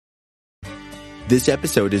This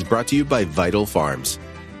episode is brought to you by Vital Farms.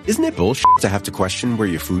 Isn't it bullshit to have to question where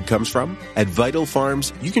your food comes from? At Vital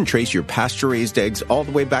Farms, you can trace your pasture-raised eggs all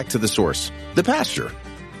the way back to the source, the pasture.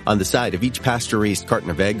 On the side of each pasture-raised carton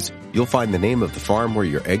of eggs, you'll find the name of the farm where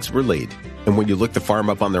your eggs were laid. And when you look the farm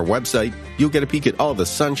up on their website, you'll get a peek at all the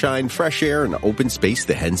sunshine, fresh air, and open space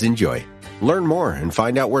the hens enjoy. Learn more and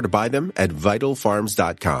find out where to buy them at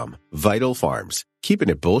vitalfarms.com. Vital Farms, keeping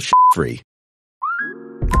it bullshit-free.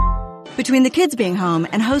 Between the kids being home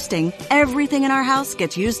and hosting, everything in our house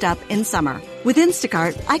gets used up in summer. With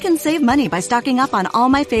Instacart, I can save money by stocking up on all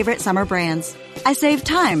my favorite summer brands. I save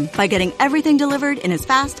time by getting everything delivered in as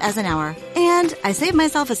fast as an hour. And I save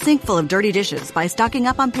myself a sink full of dirty dishes by stocking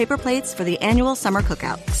up on paper plates for the annual summer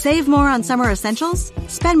cookout. Save more on summer essentials?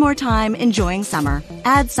 Spend more time enjoying summer.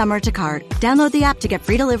 Add summer to cart. Download the app to get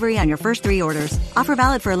free delivery on your first 3 orders. Offer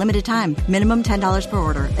valid for a limited time. Minimum $10 per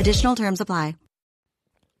order. Additional terms apply.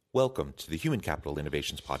 Welcome to the Human Capital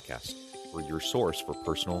Innovations Podcast. We're your source for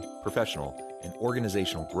personal, professional, and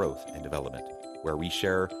organizational growth and development, where we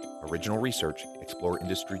share original research, explore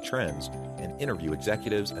industry trends, and interview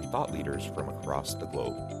executives and thought leaders from across the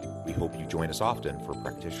globe. We hope you join us often for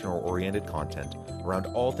practitioner-oriented content around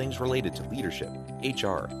all things related to leadership,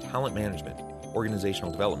 HR, talent management,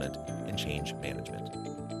 organizational development, and change management.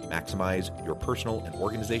 Maximize your personal and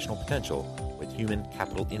organizational potential with Human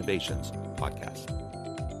Capital Innovations Podcast.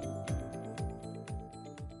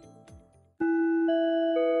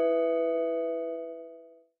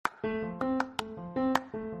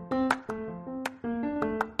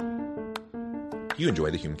 You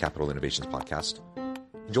enjoy the Human Capital Innovations Podcast?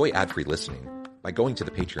 Enjoy ad-free listening by going to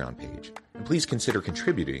the Patreon page, and please consider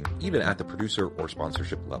contributing even at the producer or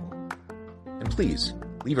sponsorship level. And please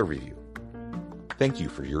leave a review. Thank you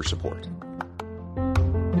for your support.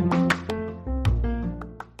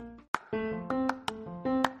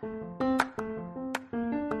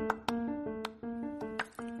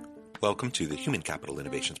 Welcome to the Human Capital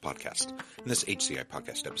Innovations Podcast. In this HCI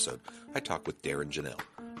podcast episode, I talk with Darrin Jahnel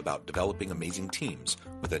about developing amazing teams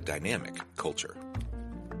with a dynamic culture.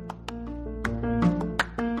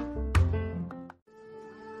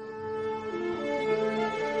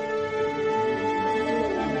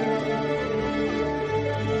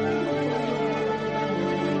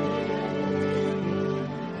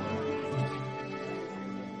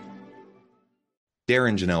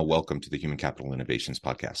 Darrin Jahnel, welcome to the Human Capital Innovations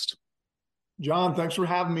Podcast. John, thanks for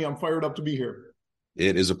having me. I'm fired up to be here.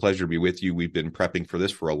 It is a pleasure to be with you. We've been prepping for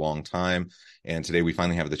this for a long time, and today we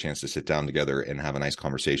finally have the chance to sit down together and have a nice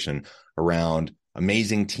conversation around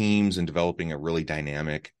amazing teams and developing a really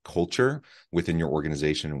dynamic culture within your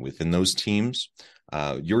organization and within those teams.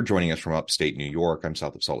 You're joining us from upstate New York. I'm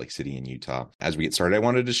south of Salt Lake City in Utah. As we get started, I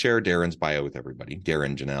wanted to share Darrin's bio with everybody.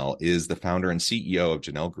 Darrin Jahnel is the founder and CEO of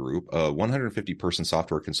Jahnel Group, a 150-person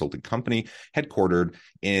software consulting company headquartered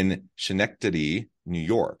in Schenectady, New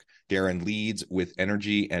York. Darrin leads with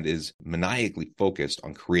energy and is maniacally focused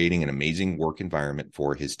on creating an amazing work environment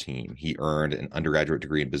for his team. He earned an undergraduate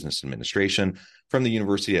degree in business administration from the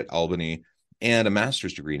University at Albany and a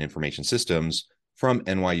master's degree in information systems from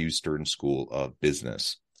NYU Stern School of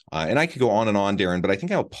Business. And I could go on, Darrin, but I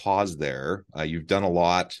think I'll pause there. You've done a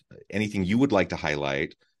lot. Anything you would like to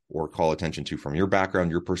highlight or call attention to from your background,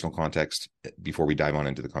 your personal context, before we dive on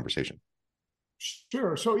into the conversation?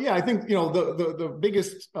 Sure. So, yeah, I think, the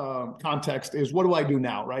biggest context is, what do I do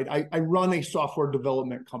now, right? I run a software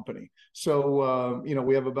development company. So,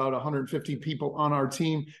 we have about 150 people on our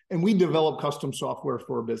team, and we develop custom software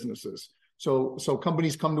for businesses. So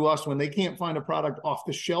companies come to us when they can't find a product off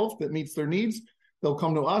the shelf that meets their needs. They'll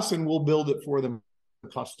come to us and we'll build it for them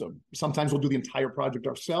custom. Sometimes we'll do the entire project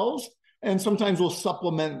ourselves, and sometimes we'll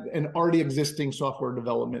supplement an already existing software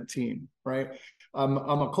development team, right? I'm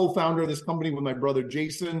a co-founder of this company with my brother,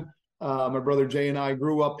 Jason. My brother, Jay, and I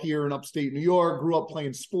grew up here in upstate New York, grew up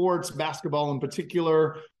playing sports, basketball in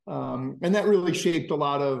particular. And that really shaped a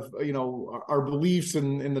lot of, our beliefs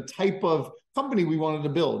and the type of company we wanted to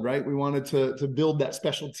build, right? We wanted to build that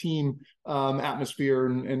special team atmosphere,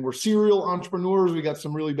 and we're serial entrepreneurs. We got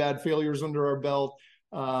some really bad failures under our belt,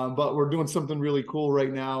 but we're doing something really cool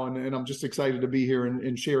right now. And I'm just excited to be here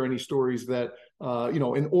and share any stories that,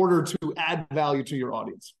 in order to add value to your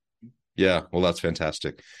audience. Yeah, well, that's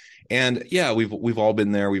fantastic. And yeah, we've all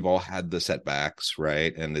been there. We've all had the setbacks,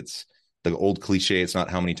 right? And it's the old cliche. It's not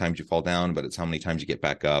how many times you fall down, but it's how many times you get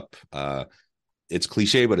back up. It's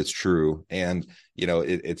cliche, but it's true. And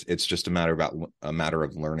it's just a matter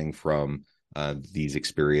of learning from these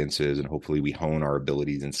experiences, and hopefully we hone our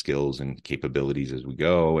abilities and skills and capabilities as we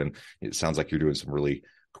go. And it sounds like you're doing some really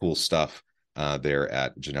cool stuff there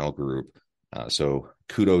at Jahnel Group. So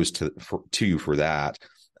kudos to you for that.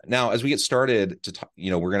 Now, as we get started to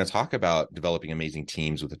we're going to talk about developing amazing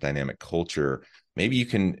teams with a dynamic culture. Maybe you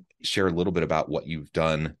can share a little bit about what you've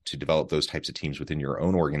done to develop those types of teams within your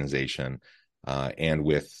own organization and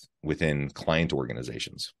within client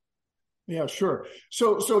organizations. Yeah, sure.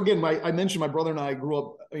 So again, I mentioned my brother and I grew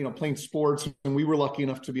up, playing sports, and we were lucky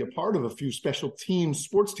enough to be a part of a few special teams,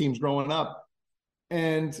 sports teams growing up.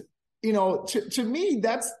 And to me,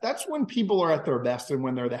 that's when people are at their best and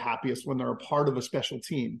when they're the happiest, when they're a part of a special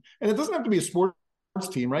team. And it doesn't have to be a sports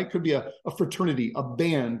team, right? It could be a fraternity, a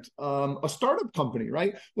band, a startup company,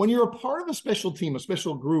 right? When you're a part of a special team, a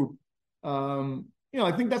special group,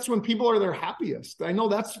 I think that's when people are their happiest. I know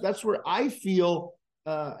that's where I feel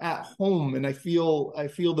at home, and I feel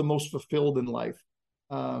the most fulfilled in life.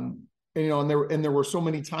 And there were so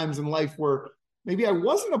many times in life where maybe I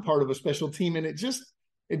wasn't a part of a special team, and it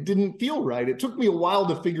didn't feel right. It took me a while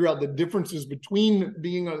to figure out the differences between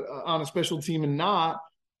being on a special team and not.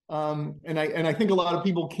 And I think a lot of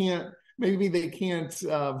people can't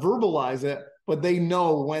verbalize it, but they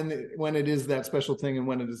know when it is that special thing and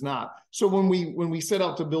when it is not. So when we set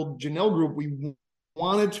out to build Jahnel Group, we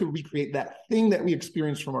wanted to recreate that thing that we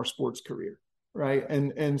experienced from our sports career, right?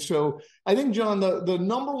 And so I think, John, the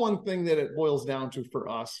number one thing that it boils down to for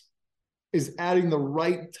us is adding the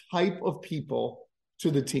right type of people to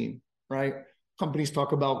the team, right? Companies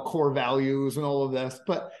talk about core values and all of this,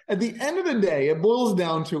 but at the end of the day, it boils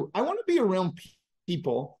down to, I want to be around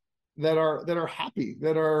people that are happy,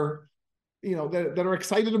 that are that are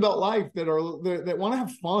excited about life, that want to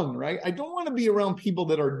have fun, right? I don't want to be around people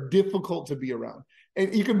that are difficult to be around.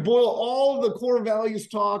 And you can boil all the core values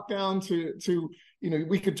talk down to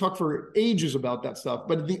we could talk for ages about that stuff.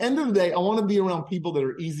 But at the end of the day, I want to be around people that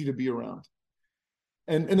are easy to be around.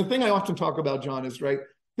 And the thing I often talk about, John, is, right,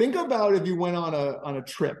 think about if you went on a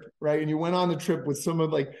trip, right? And you went on a trip with some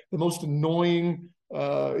of like the most annoying,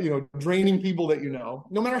 draining people that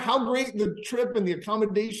no matter how great the trip and the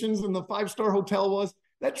accommodations and the 5-star hotel was,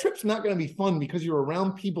 that trip's not going to be fun because you're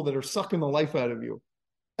around people that are sucking the life out of you.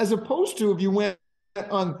 As opposed to if you went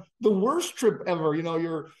on the worst trip ever,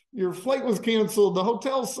 your flight was canceled, the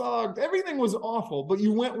hotel sucked, everything was awful, but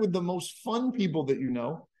you went with the most fun people that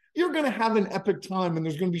you're going to have an epic time, and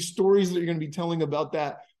there's going to be stories that you're going to be telling about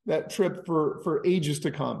that trip for ages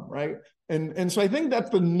to come, right? And so I think that's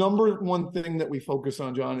the number one thing that we focus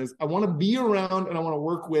on, John, is I want to be around and I want to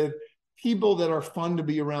work with people that are fun to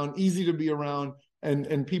be around, easy to be around,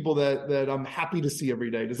 and people that I'm happy to see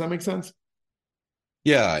every day. Does that make sense?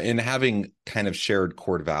 Yeah, and having kind of shared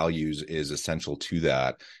core values is essential to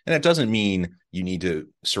that. And it doesn't mean you need to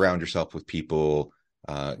surround yourself with people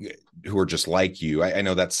who are just like you. I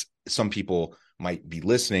know that's, some people might be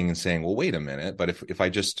listening and saying, well, wait a minute, but if I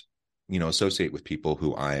just, associate with people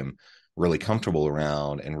who I'm really comfortable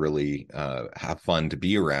around and really have fun to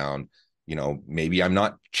be around, maybe I'm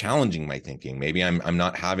not challenging my thinking. Maybe I'm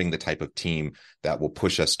not having the type of team that will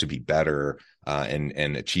push us to be better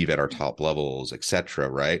and achieve at our top levels, et cetera,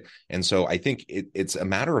 right? And so I think it's a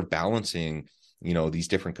matter of balancing, these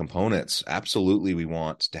different components. Absolutely, we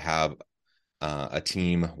want to have a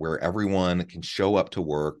team where everyone can show up to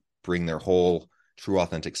work, bring their whole true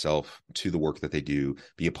authentic self to the work that they do,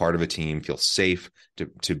 be a part of a team, feel safe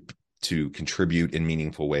to contribute in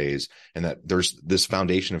meaningful ways, and that there's this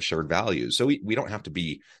foundation of shared values. So we don't have to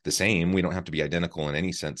be the same. We don't have to be identical in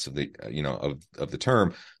any sense of the, of the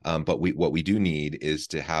term. But what we do need is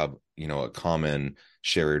to have, a common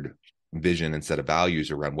shared vision and set of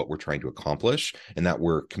values around what we're trying to accomplish, and that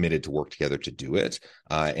we're committed to work together to do it.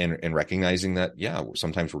 And recognizing that,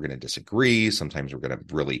 sometimes we're going to disagree. Sometimes we're going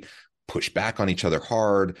to really push back on each other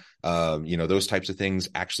hard. Those types of things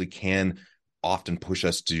actually can often push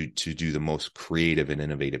us to do the most creative and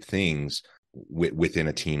innovative things within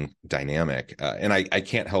a team dynamic. And I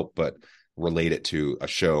can't help but relate it to a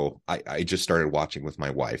show I just started watching with my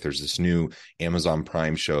wife. There's this new Amazon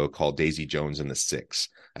Prime show called Daisy Jones and the Six.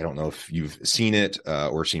 I don't know if you've seen it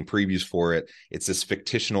or seen previews for it. It's this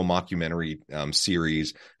fictional mockumentary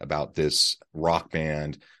series about this rock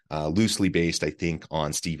band, loosely based, I think,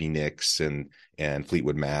 on Stevie Nicks and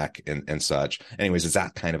Fleetwood Mac and such. Anyways, it's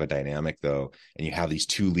that kind of a dynamic, though. And you have these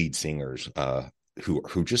two lead singers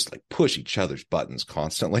who just like push each other's buttons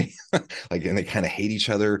constantly, and they kind of hate each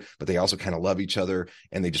other, but they also kind of love each other,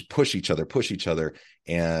 and they just push each other,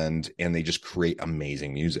 and they just create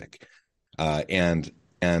amazing music. And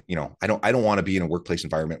I don't want to be in a workplace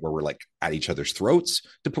environment where we're like at each other's throats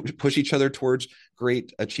to push each other towards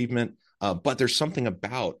great achievement. But there's something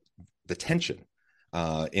about the tension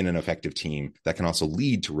in an effective team that can also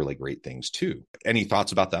lead to really great things too. Any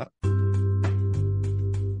thoughts about that?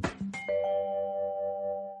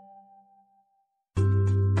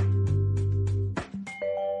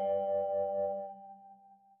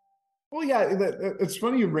 Well, yeah, it's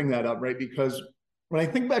funny you bring that up, right? Because when I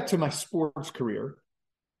think back to my sports career,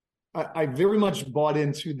 I very much bought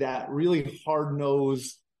into that really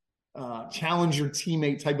hard-nosed, challenge your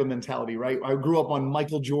teammate type of mentality, right? I grew up on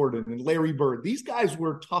Michael Jordan and Larry Bird. These guys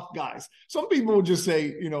were tough guys. Some people would just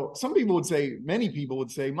say, many people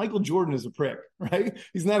would say, Michael Jordan is a prick, right?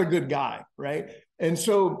 He's not a good guy, right? And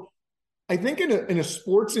so I think in a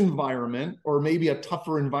sports environment, or maybe a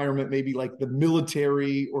tougher environment, maybe like the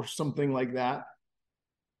military or something like that,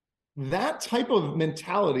 that type of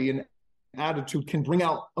mentality and attitude can bring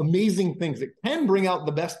out amazing things. It can bring out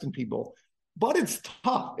the best in people, but it's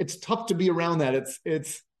tough. It's tough to be around that.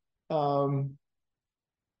 It's not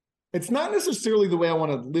necessarily the way I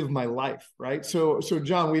want to live my life, right? So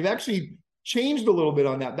John, we've actually changed a little bit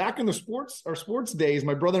on that. Back in our sports days,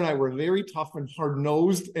 my brother and I were very tough and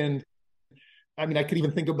hard-nosed. And I mean, I could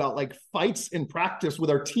even think about like fights in practice with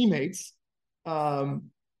our teammates.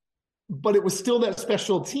 But it was still that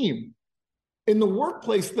special team. In the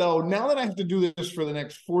workplace, though, now that I have to do this for the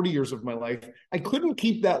next 40 years of my life, I couldn't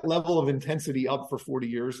keep that level of intensity up for 40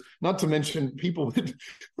 years. Not to mention people would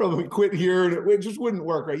probably quit here. And it just wouldn't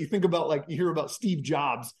work, right? You think about, like, you hear about Steve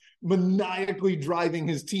Jobs maniacally driving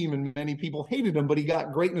his team, and many people hated him, but he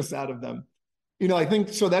got greatness out of them. I think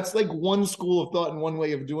so. That's like one school of thought and one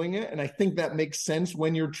way of doing it. And I think that makes sense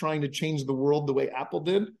when you're trying to change the world the way Apple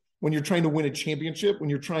did, when you're trying to win a championship, when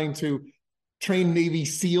you're trying to train Navy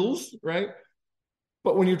SEALs, right?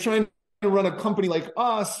 But when you're trying to run a company like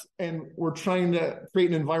us, and we're trying to create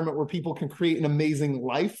an environment where people can create an amazing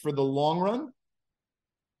life for the long run,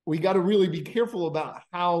 we got to really be careful about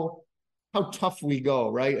how tough we go,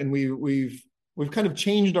 right? And we've kind of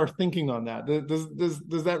changed our thinking on that. Does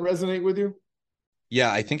that resonate with you? Yeah,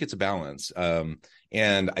 I think it's a balance.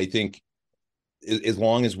 And I think as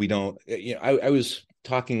long as we don't, I was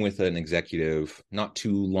talking with an executive not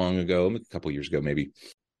too long ago, a couple of years ago, maybe.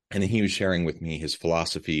 And he was sharing with me his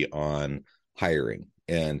philosophy on hiring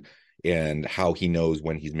and how he knows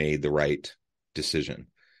when he's made the right decision.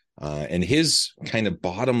 And his kind of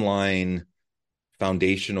bottom line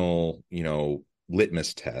foundational,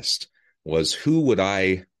 litmus test was, who would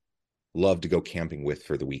I love to go camping with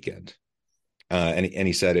for the weekend? And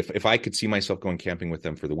he said, if I could see myself going camping with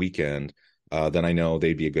them for the weekend, then I know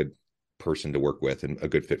they'd be a good person to work with and a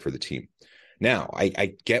good fit for the team. Now,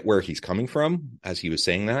 I get where he's coming from as he was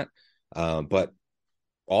saying that, but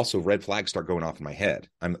also red flags start going off in my head.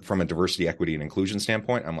 I'm from a diversity, equity, and inclusion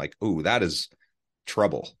standpoint. I'm like, oh, that is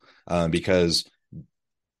trouble, because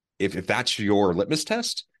if that's your litmus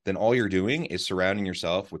test, then all you're doing is surrounding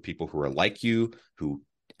yourself with people who are like you, who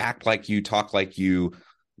act like you, talk like you,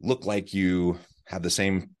 look like you, have the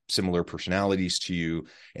same similar personalities to you,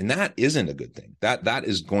 and that isn't a good thing. That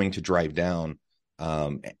is going to drive down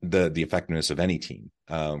the effectiveness of any team,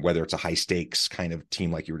 whether it's a high stakes kind of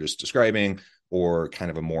team like you were just describing, or kind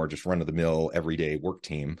of a more just run of the mill everyday work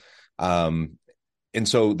team. And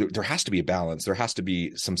so there has to be a balance. There has to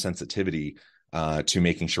be some sensitivity to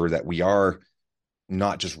making sure that we are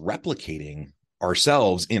not just replicating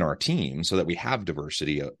ourselves in our team, so that we have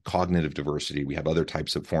diversity, cognitive diversity. We have other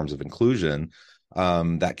types of forms of inclusion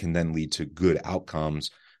that can then lead to good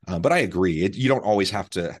outcomes. But I agree, you don't always have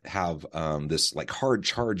to have this like hard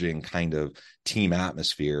charging kind of team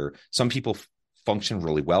atmosphere. Some people function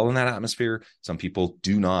really well in that atmosphere. Some people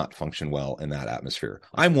do not function well in that atmosphere.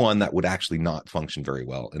 I'm one that would actually not function very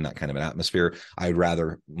well in that kind of an atmosphere. I'd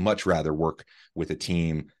much rather work with a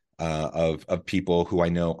team of people who I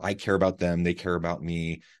know I care about them. They care about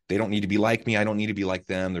me. They don't need to be like me. I don't need to be like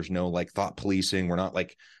them. There's no like thought policing. We're not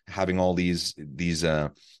like having all these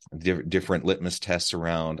different litmus tests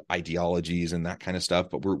around ideologies and that kind of stuff,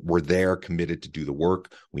 but we're there, committed to do the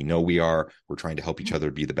work. We know we are. We're trying to help each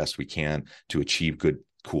other be the best we can to achieve good,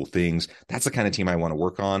 cool things. That's the kind of team I want to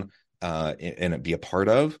work on and be a part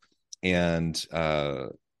of. And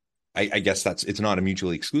I guess it's not a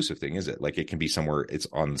mutually exclusive thing, is it? Like, it can be somewhere it's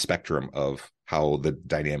on the spectrum of how the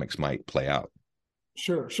dynamics might play out.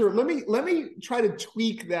 Sure. Let me try to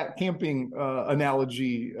tweak that camping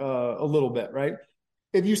analogy a little bit, right?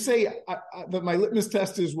 If you say that my litmus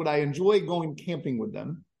test is, would I enjoy going camping with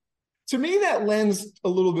them? To me, that lends a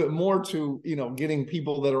little bit more to, getting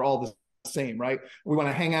people that are all the same, right? We want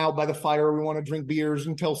to hang out by the fire. We want to drink beers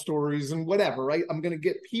and tell stories and whatever, right? I'm going to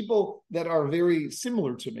get people that are very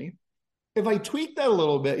similar to me. If I tweak that a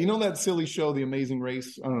little bit, that silly show, The Amazing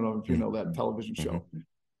Race? I don't know if you know that television show. Mm-hmm.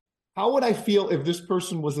 How would I feel if this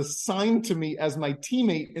person was assigned to me as my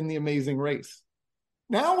teammate in The Amazing Race?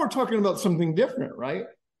 Now we're talking about something different, right?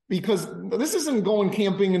 Because this isn't going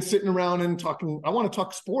camping and sitting around and talking. I want to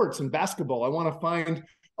talk sports and basketball. I want to find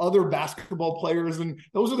other basketball players. And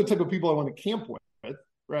those are the type of people I want to camp with,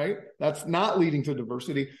 right? That's not leading to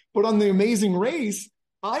diversity. But on The Amazing Race,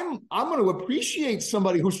 I'm going to appreciate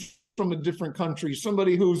somebody who's from a different country,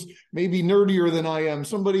 somebody who's maybe nerdier than I am,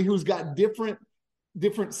 somebody who's got different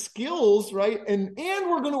skills, right? And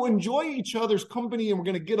we're going to enjoy each other's company, and we're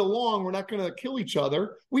going to get along. We're not going to kill each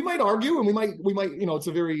other. We might argue, and we might, it's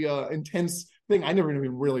a very intense thing. I never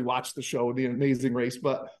even really watched the show, The Amazing Race,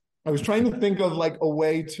 but I was trying to think of like a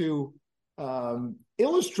way to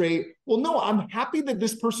illustrate, well, no, I'm happy that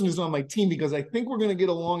this person is on my team because I think we're going to get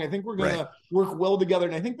along. I think we're going to work well together.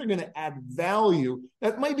 And I think they're going to add value.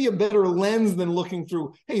 That might be a better lens than looking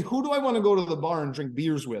through, hey, who do I want to go to the bar and drink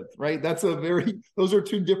beers with? Right. Those are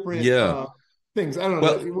two different things. I don't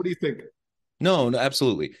know. What do you think? No,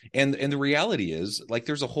 absolutely. And the reality is, like,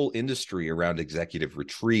 there's a whole industry around executive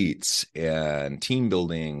retreats and team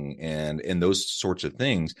building and those sorts of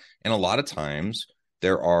things. And a lot of times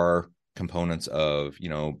there are components of,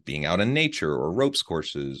 being out in nature or ropes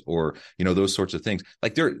courses or, those sorts of things.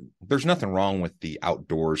 Like there's nothing wrong with the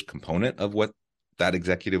outdoors component of what that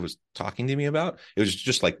executive was talking to me about. It was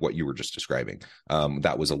just like what you were just describing.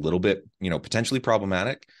 That was a little bit, potentially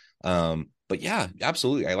problematic. But yeah,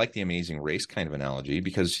 absolutely. I like the Amazing Race kind of analogy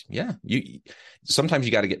because sometimes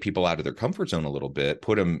you got to get people out of their comfort zone a little bit,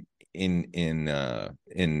 put them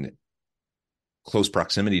in close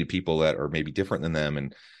proximity to people that are maybe different than them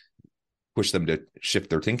and push them to shift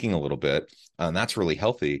their thinking a little bit. And that's really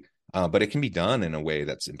healthy. But it can be done in a way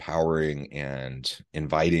that's empowering and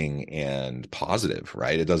inviting and positive,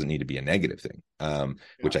 right? It doesn't need to be a negative thing,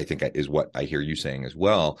 which I think is what I hear you saying as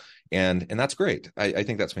well. And that's great. I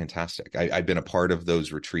think that's fantastic. I've been a part of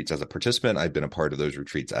those retreats as a participant. I've been a part of those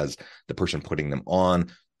retreats as the person putting them on,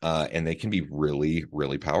 and they can be really,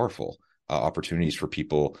 really powerful. Opportunities for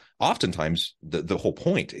people. Oftentimes, the whole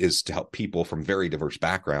point is to help people from very diverse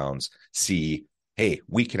backgrounds see, hey,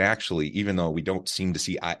 we can actually, even though we don't seem to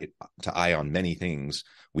see eye to eye on many things,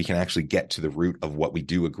 we can actually get to the root of what we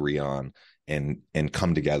do agree on and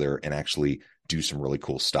come together and actually do some really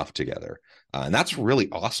cool stuff together. And that's really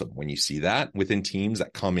awesome when you see that within teams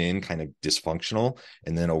that come in kind of dysfunctional.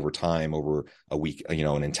 And then over time, over a week,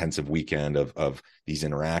 an intensive weekend of these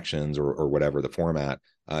interactions or whatever the format,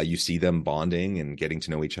 you see them bonding and getting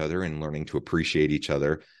to know each other and learning to appreciate each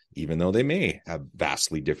other, even though they may have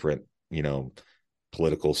vastly different,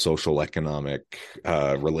 political, social, economic,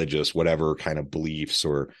 religious, whatever kind of beliefs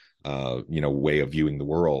or, way of viewing the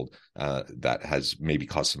world that has maybe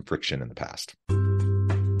caused some friction in the past.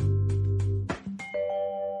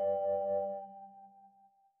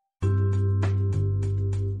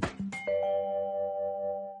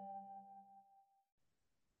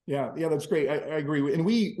 Yeah, that's great. I agree. And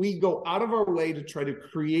we go out of our way to try to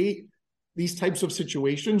create these types of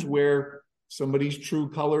situations where somebody's true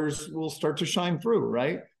colors will start to shine through,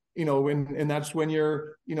 right? And that's when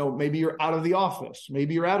you're, maybe you're out of the office,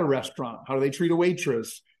 maybe you're at a restaurant. How do they treat a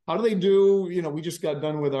waitress? How do they do, we just got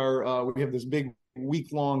done with we have this big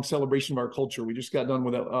week-long celebration of our culture. We just got done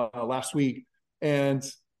with it last week. And,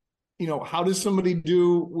 how does somebody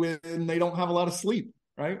do when they don't have a lot of sleep,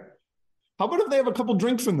 right? How about if they have a couple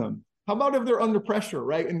drinks in them? How about if they're under pressure,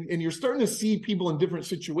 right? And you're starting to see people in different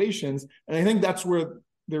situations. And I think that's where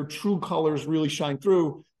their true colors really shine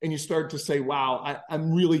through. And you start to say, wow,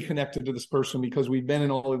 I'm really connected to this person because we've been in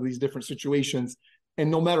all of these different situations. And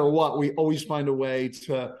no matter what, we always find a way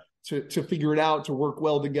to figure it out, to work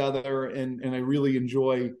well together. And I really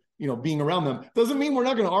enjoy, being around them. Doesn't mean we're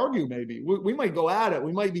not going to argue, maybe. We might go at it.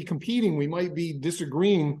 We might be competing. We might be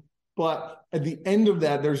disagreeing. But at the end of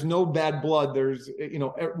that, there's no bad blood. There's,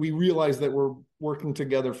 we realize that we're working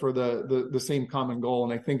together for the same common goal.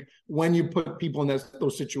 And I think when you put people in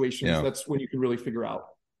those situations, that's when you can really figure out.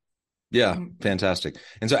 Yeah, fantastic.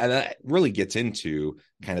 And so that really gets into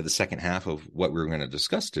kind of the second half of what we're going to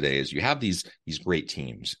discuss today is you have these great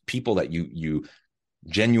teams, people that you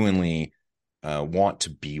genuinely want to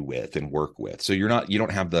be with and work with. So you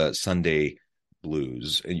don't have the Sunday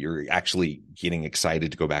blues, and you're actually getting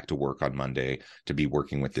excited to go back to work on Monday, to be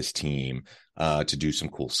working with this team, to do some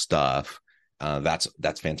cool stuff.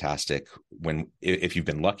 That's fantastic. If you've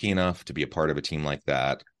been lucky enough to be a part of a team like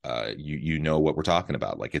that, you know what we're talking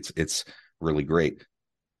about. Like it's really great.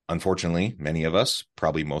 Unfortunately, many of us,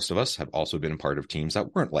 probably most of us, have also been a part of teams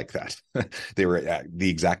that weren't like that. They were the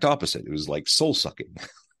exact opposite. It was like soul sucking.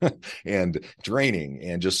 and draining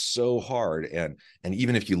and just so hard. And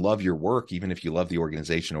even if you love your work, even if you love the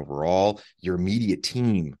organization overall, your immediate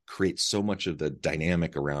team creates so much of the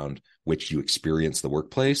dynamic around which you experience the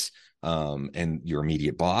workplace, and your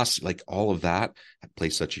immediate boss, like all of that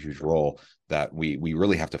plays such a huge role that we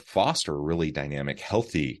really have to foster a really dynamic,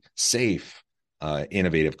 healthy, safe,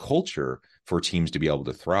 innovative culture for teams to be able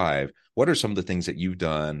to thrive. What are some of the things that you've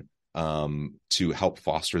done to help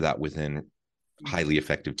foster that within highly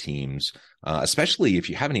effective teams, especially if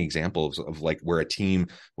you have any examples of like where a team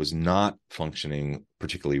was not functioning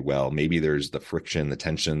particularly well? Maybe there's the friction, the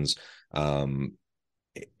tensions, but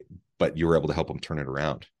you were able to help them turn it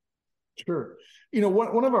around. Sure.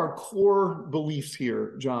 One of our core beliefs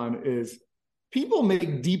here, John, is people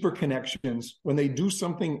make deeper connections when they do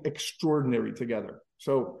something extraordinary together.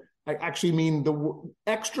 So I actually mean the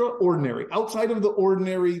extraordinary, outside of the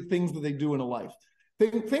ordinary things that they do in a life.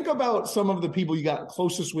 Think about some of the people you got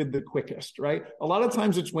closest with the quickest, right? A lot of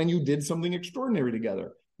times it's when you did something extraordinary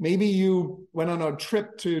together. Maybe you went on a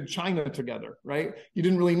trip to China together, right? You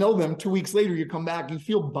didn't really know them. 2 weeks later, you come back, you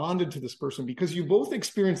feel bonded to this person because you both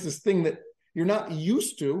experienced this thing that you're not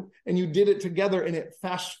used to, and you did it together, and it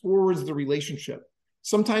fast forwards the relationship.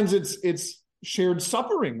 Sometimes it's shared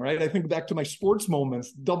suffering, right? I think back to my sports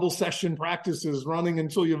moments, double session practices, running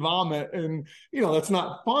until you vomit. And, that's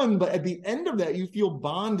not fun. But at the end of that, you feel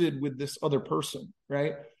bonded with this other person,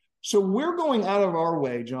 right? So we're going out of our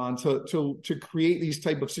way, John, to create these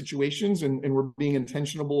type of situations, and we're being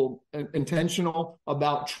intentional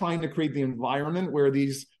about trying to create the environment where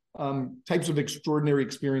these types of extraordinary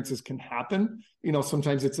experiences can happen.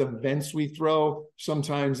 Sometimes it's events we throw,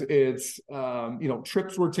 sometimes it's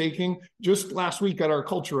trips we're taking. Just last week at our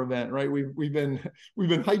culture event, right? We've been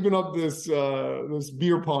hyping up this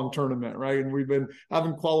beer pong tournament, right? And we've been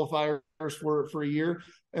having qualifiers for a year.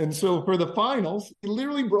 And so for the finals, we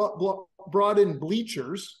literally brought in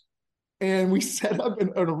bleachers, and we set up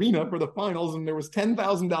an arena for the finals, and there was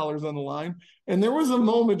 $10,000 on the line. And there was a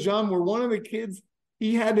moment, John, where one of the kids,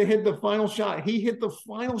 he had to hit the final shot. He hit the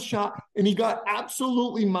final shot, and he got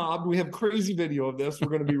absolutely mobbed. We have crazy video of this. We're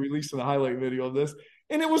going to be releasing a highlight video of this.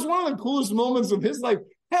 And it was one of the coolest moments of his life.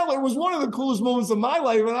 Hell, it was one of the coolest moments of my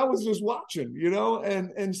life, and I was just watching,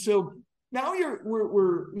 And so now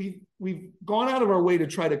we've gone out of our way to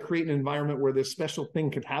try to create an environment where this special thing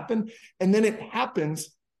could happen, and then it happens,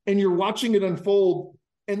 and you're watching it unfold.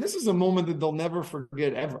 And this is a moment that they'll never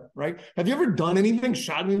forget ever, right? Have you ever done anything,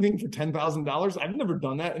 shot anything for $10,000? I've never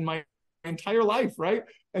done that in my entire life, right?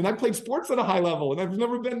 And I played sports at a high level, and there's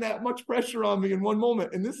never been that much pressure on me in one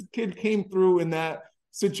moment. And this kid came through in that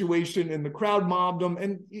situation, and the crowd mobbed him,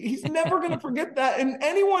 and he's never going to forget that. And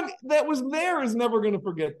anyone that was there is never going to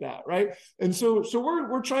forget that, right? And so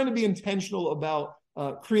we're trying to be intentional about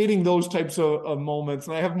creating those types of moments.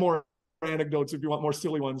 And I have more anecdotes if you want more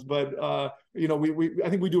silly ones, but I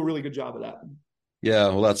think we do a really good job of that. Yeah,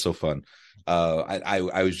 well, that's so fun.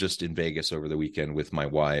 I was just in Vegas over the weekend with my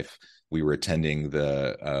wife. We were attending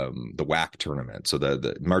the WAC tournament, so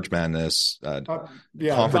the March Madness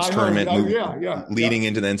conference tournament, leading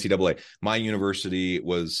into the NCAA. My university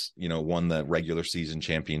was, won the regular season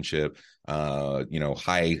championship.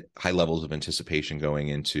 High levels of anticipation going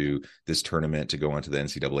into this tournament to go onto the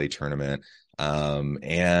NCAA tournament,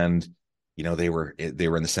 and they were in the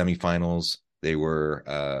semifinals. They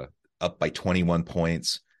were up by 21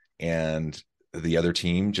 points, and the other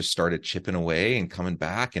team just started chipping away and coming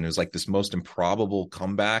back, and it was like this most improbable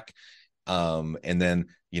comeback. And then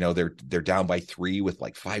they're down by 3 with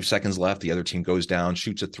like 5 seconds left. The other team goes down,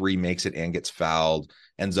 shoots a 3, makes it, and gets fouled.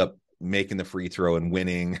 Ends up making the free throw and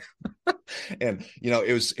winning. And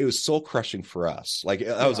it was soul crushing for us. Like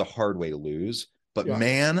that was a hard way to lose. But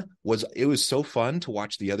man, it was so fun to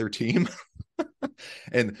watch the other team.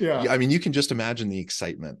 And I mean, you can just imagine the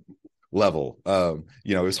excitement level.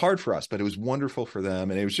 It was hard for us, but it was wonderful for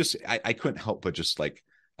them. And it was just, I couldn't help but just like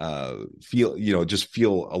feel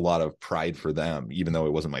a lot of pride for them, even though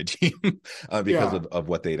it wasn't my team, because of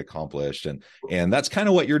what they'd accomplished. And that's kind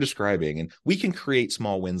of what you're describing. And we can create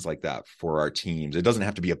small wins like that for our teams. It doesn't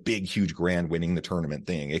have to be a big, huge, grand winning the tournament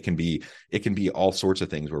thing. It can be all sorts of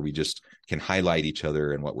things where we just can highlight each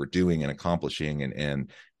other and what we're doing and accomplishing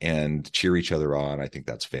and cheer each other on. I think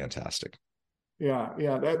that's fantastic. Yeah.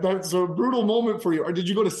 That's a brutal moment for you. Or did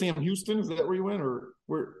you go to Sam Houston? Is that where you went, or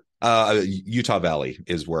where? Utah Valley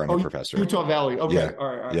is where I'm a professor. Utah Valley. Okay. Yeah.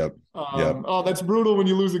 All right. Yep. Oh, that's brutal when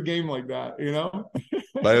you lose a game like that,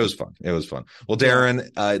 But it was fun. Well, Darrin,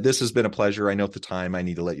 this has been a pleasure. I know at the time I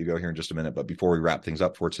need to let you go here in just a minute, but before we wrap things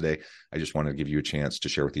up for today, I just want to give you a chance to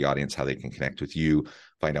share with the audience how they can connect with you,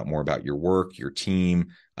 find out more about your work, your team,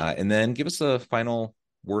 and then give us a final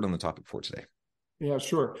word on the topic for today. Yeah,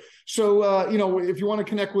 sure. So, if you want to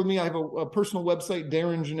connect with me, I have a personal website,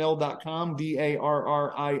 darrinjahnel.com,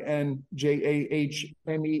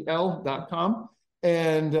 DARRINJAHNEL.com.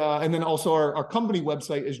 And then also our company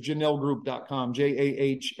website is jahnelgroup.com,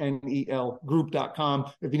 JAHNEL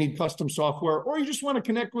group.com. If you need custom software, or you just want to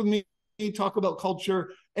connect with me, talk about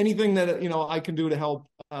culture, anything that, I can do to help,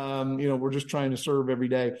 we're just trying to serve every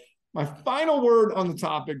day. My final word on the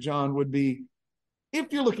topic, John, would be,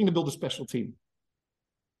 if you're looking to build a special team,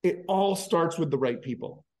 it all starts with the right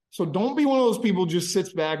people. So don't be one of those people who just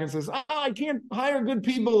sits back and says, I can't hire good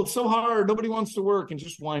people. It's so hard. Nobody wants to work, and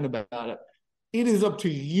just whine about it. It is up to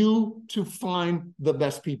you to find the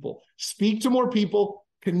best people. Speak to more people,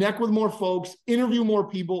 connect with more folks, interview more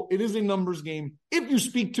people. It is a numbers game. If you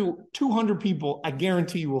speak to 200 people, I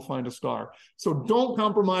guarantee you will find a star. So don't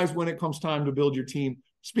compromise when it comes time to build your team.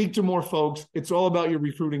 Speak to more folks. It's all about your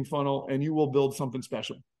recruiting funnel, and you will build something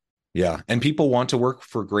special. Yeah. And people want to work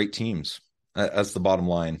for great teams. That's the bottom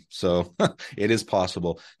line. So it is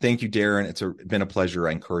possible. Thank you, Darrin. It's been a pleasure.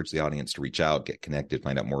 I encourage the audience to reach out, get connected,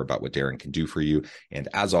 find out more about what Darrin can do for you. And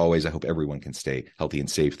as always, I hope everyone can stay healthy and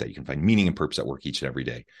safe, that you can find meaning and purpose at work each and every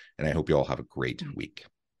day. And I hope you all have a great week.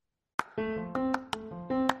 Do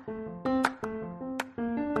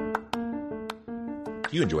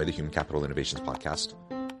you enjoy the Human Capital Innovations podcast?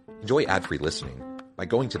 Enjoy ad-free listening by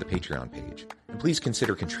going to the Patreon page, and please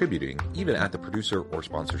consider contributing even at the producer or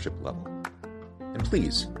sponsorship level. And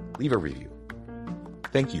please leave a review.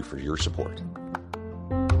 Thank you for your support.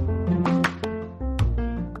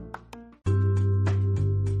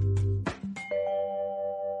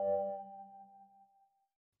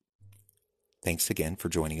 Thanks again for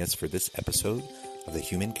joining us for this episode of the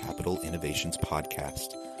Human Capital Innovations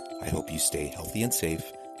podcast. I hope you stay healthy and safe,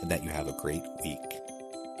 and that you have a great week.